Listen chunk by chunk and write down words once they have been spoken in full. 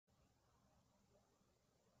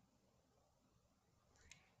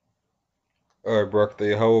Alright, Barak the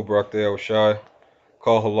Yahweh, Barak the Yahushai.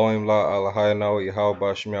 Call Haloim La Alahai Nawa Yahweh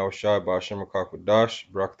Bashim Yahushai Bashim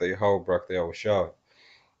Rakakwadash, Barak the Yahweh, Barak the Yahushai.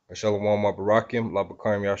 Shalom Ma Barakim, La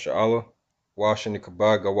Bakarim Yasha Allah, Washin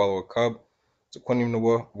Kabag, Gawalo Akab, Zakwanim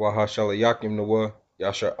Nawa, Wahashala Yakim Nawa,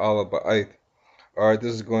 Yasha Allah Ba'aith. Alright,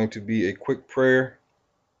 this is going to be a quick prayer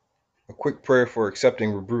for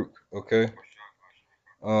accepting rebuke, okay?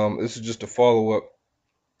 This is just a follow up.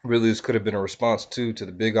 Really, this could have been a response to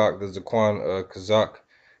the Big Ak, the Zaquan Kazak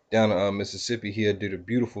down in Mississippi. He had did a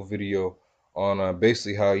beautiful video on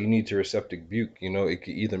basically how you need to accept rebuke. You know, it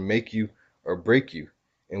could either make you or break you,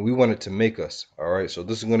 and we want it to make us. All right, so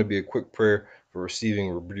this is going to be a quick prayer for receiving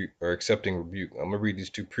rebuke or accepting rebuke. I'm gonna read these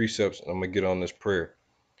two precepts, and I'm gonna get on this prayer.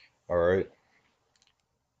 All right,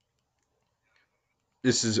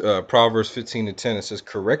 this is Proverbs 15:10. It says,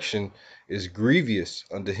 "Correction is grievous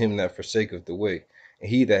unto him that forsaketh the way, and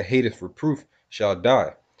he that hateth reproof shall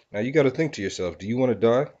die." Now you got to think to yourself, do you want to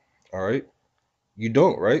die? All right. You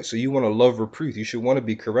don't, right? So you want to love reproof. You should want to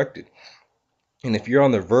be corrected. And if you're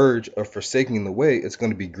on the verge of forsaking the way, it's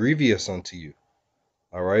going to be grievous unto you.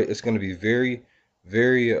 All right. It's going to be very,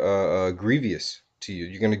 very grievous to you.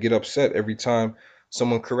 You're going to get upset every time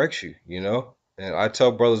someone corrects you, you know? And I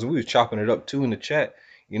tell brothers, we was chopping it up too in the chat,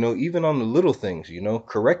 you know, even on the little things, you know,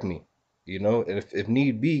 correct me, you know, and if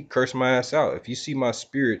need be, curse my ass out. If you see my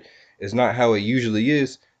spirit is not how it usually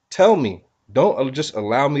is, tell me. Don't just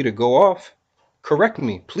allow me to go off. Correct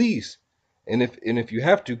me, please. And if you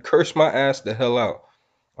have to, curse my ass the hell out.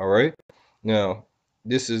 All right. Now,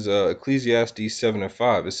 this is Ecclesiastes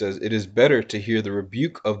 7:5. It says, "It is better to hear the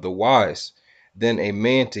rebuke of the wise than a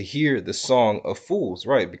man to hear the song of fools."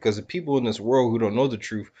 Right? Because the people in this world who don't know the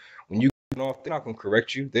truth, when you get off, they're not going to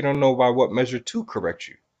correct you. They don't know by what measure to correct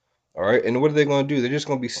you. All right. And what are they going to do? They're just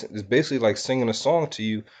going to be, it's basically like singing a song to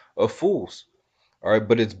you of fools. All right.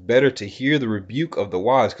 But it's better to hear the rebuke of the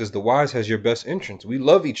wise, because the wise has your best interest. We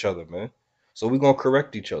love each other, man. So we're going to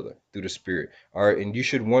correct each other through the spirit. All right. And you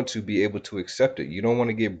should want to be able to accept it. You don't want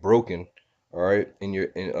to get broken. All right. When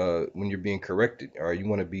you're being corrected. All right. You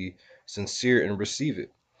want to be sincere and receive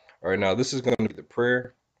it. All right. Now, this is going to be the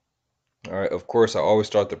prayer. All right. Of course, I always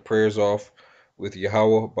start the prayers off with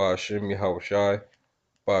Yahweh, Ba'ashem, Yahweh Shai,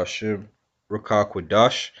 Ba'ashem,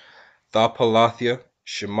 Rukakwadash. Thapalathia,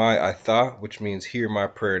 Shemai Itha, which means hear my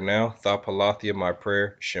prayer now. Thapalathia, my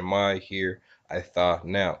prayer. Shemai, hear Itha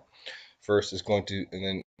now. First is going to, and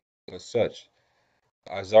then as such.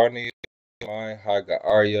 Azarni, Shemai, Haga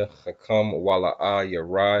Arya, Hakam, Wala'a,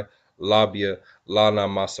 Yarai, Labia, Lana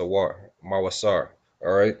Mawasar.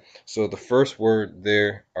 All right. So the first word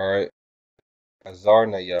there, all right,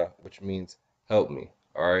 Azarnaya, which means help me.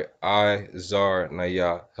 All right.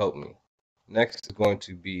 Izarnaya, help me. Next is going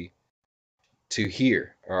to be to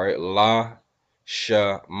hear. All right, la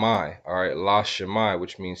shamai. All right, la shamai,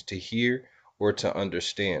 which means to hear or to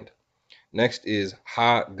understand. Next is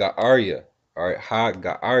ha ga'arya. All right, ha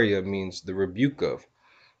ga'arya means the rebuke of.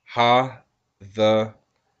 Ha the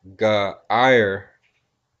ga'ir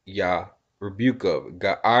ya, rebuke of.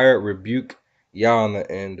 Ga'ir, rebuke, ya on the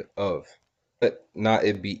end of. Let not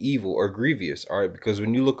it be evil or grievous. All right, because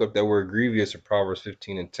when you look up that word grievous in Proverbs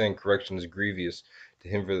 15:10, correction is grievous to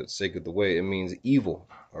him for the sake of the way. It means evil.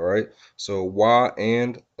 All right, so wa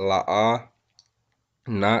and la'ah,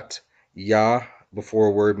 not ya before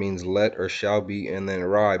a word means let or shall be, and then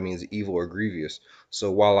ra means evil or grievous.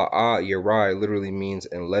 So wala'ah yarai literally means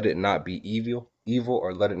and let it not be evil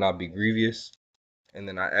or let it not be grievous. And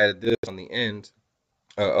then I added this on the end.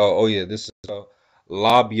 Oh yeah, this is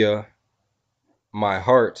labia my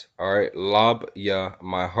heart. All right, labia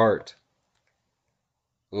my heart.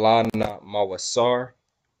 La na mawasar,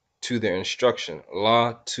 to their instruction.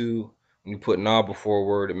 La, to, when you put na before a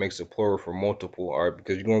word, it makes it plural for multiple. All right,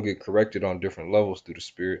 because you're gonna get corrected on different levels through the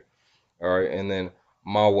spirit. All right, and then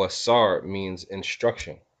mawasar means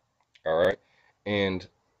instruction. All right, and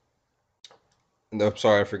I'm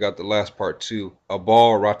sorry, I forgot the last part too.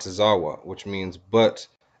 Abal ratazawa, which means but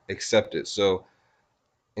accepted. So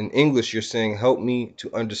in English, you're saying, help me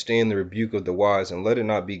to understand the rebuke of the wise, and let it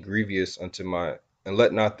not be grievous unto my, and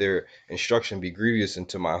let not their instruction be grievous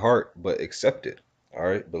into my heart, but accept it. All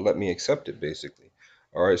right, but let me accept it, basically.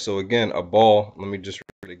 All right, so again, a ball, let me just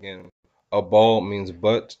read it again. A ball means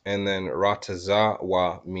but, and then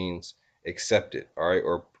ratazawa means accept it. All right,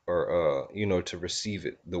 or you know, to receive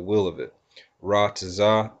it, the will of it.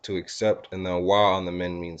 Rataza, to accept, and then wa on the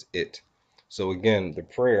men means it. So again, the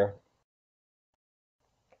prayer.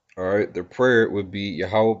 All right, the prayer would be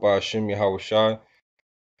Yahweh Ba'ashem Yahweh Shai,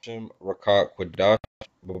 Hashem Rakat Kwadash,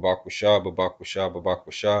 Babakusha, Babakusha,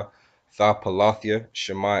 Babakusha, Tha Palathia,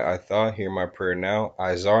 Shemai Itha, hear my prayer now,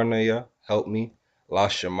 Izarnaya, help me, La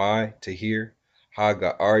Shammai, to hear,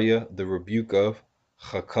 Haga Arya, the rebuke of,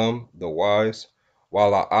 Chakam, the wise,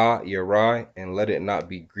 Wala'a Yarai, and let it not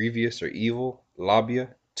be grievous or evil,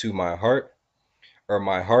 Labia, to my heart, or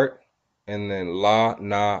my heart, and then La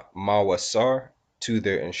Na Mawasar, to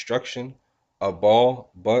their instruction, Abal,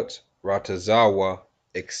 but Ratazawa,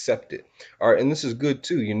 accept it. All right, and this is good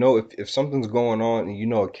too. You know, if something's going on and you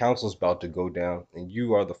know a council's about to go down and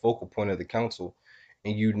you are the focal point of the council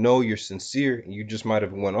and you know you're sincere and you just might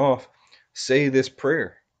have went off, say this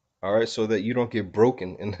prayer. All right, so that you don't get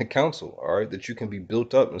broken in the council. All right, that you can be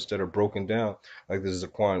built up instead of broken down, like this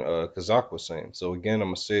Zaquan QUCIK was saying. So again, I'm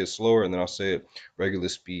gonna say it slower and then I'll say it regular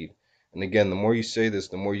speed. And again, the more you say this,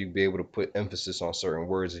 the more you'll be able to put emphasis on certain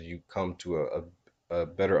words as you come to a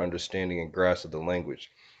better understanding and grasp of the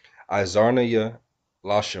language. Izarnaya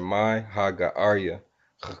Lashamai Haga'arya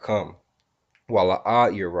Chakam Wala'a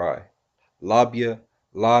Yarai Labia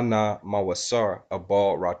Lana Mawasar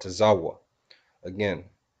Abal Ratazawa. Again,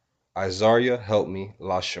 Isaiah help me,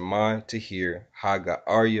 Lashamai to hear, Haga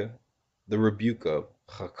Arya the rebuke of,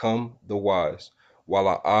 Chakam the wise,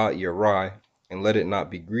 Wala'a Yarai, and let it not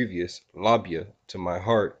be grievous, Labia to my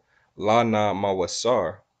heart, Lana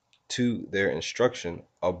Mawasar to their instruction,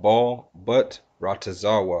 Abal but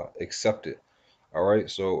Ratazawa accepted. All right,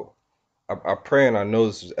 so I pray and I know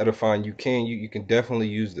this is edifying. You can definitely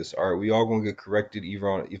use this. All right, we all gonna get corrected either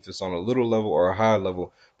on if it's on a little level or a high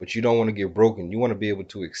level, but you don't want to get broken. You want to be able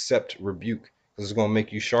to accept rebuke because it's gonna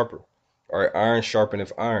make you sharper. All right, iron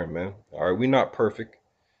sharpeneth iron, man. All right, we not perfect.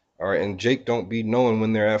 All right, and Jake don't be knowing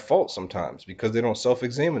when they're at fault sometimes because they don't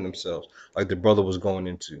self-examine themselves like the brother was going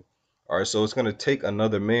into. All right, so it's gonna take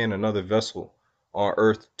another man, another vessel on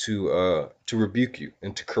earth to rebuke you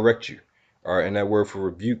and to correct you. All right, and that word for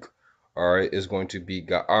rebuke, all right, is going to be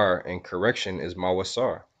ga'ar, and correction is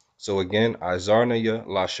mawasar. So again, Izarnaya,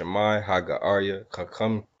 La Shammai, Haga'arya,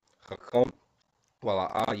 Chakam,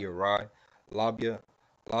 Wala'a Yarai, Labia,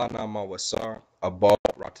 Lana Mawasar, Abal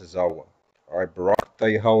Ratazawa. All right, Barak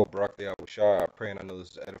Yahweh, Barak Yahushua. I pray and I know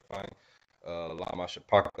this is edifying. Lama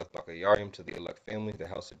Shapaka, Thakayarim to the elect family, the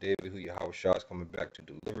house of David, who Yahushua is coming back to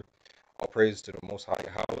deliver. All praise to the Most High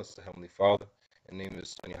Yahweh, the Heavenly Father, in the name of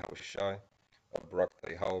His Son Yahushua. Barak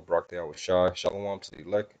Yahweh, Barak Yahushua. Shalom to the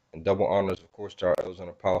elect, and double honors, of course, to our elders and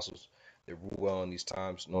apostles. They rule well in these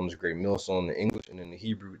times, known as Great Millstone in the English, and in the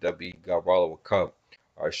Hebrew, that be Gabala Wakab.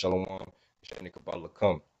 All right, Shalom, Shanikabala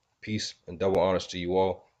come. Peace and double honors to you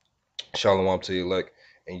all. Shalom to the elect,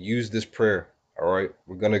 and use this prayer. All right,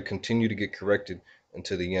 we're going to continue to get corrected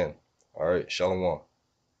until the end. All right, Shalom.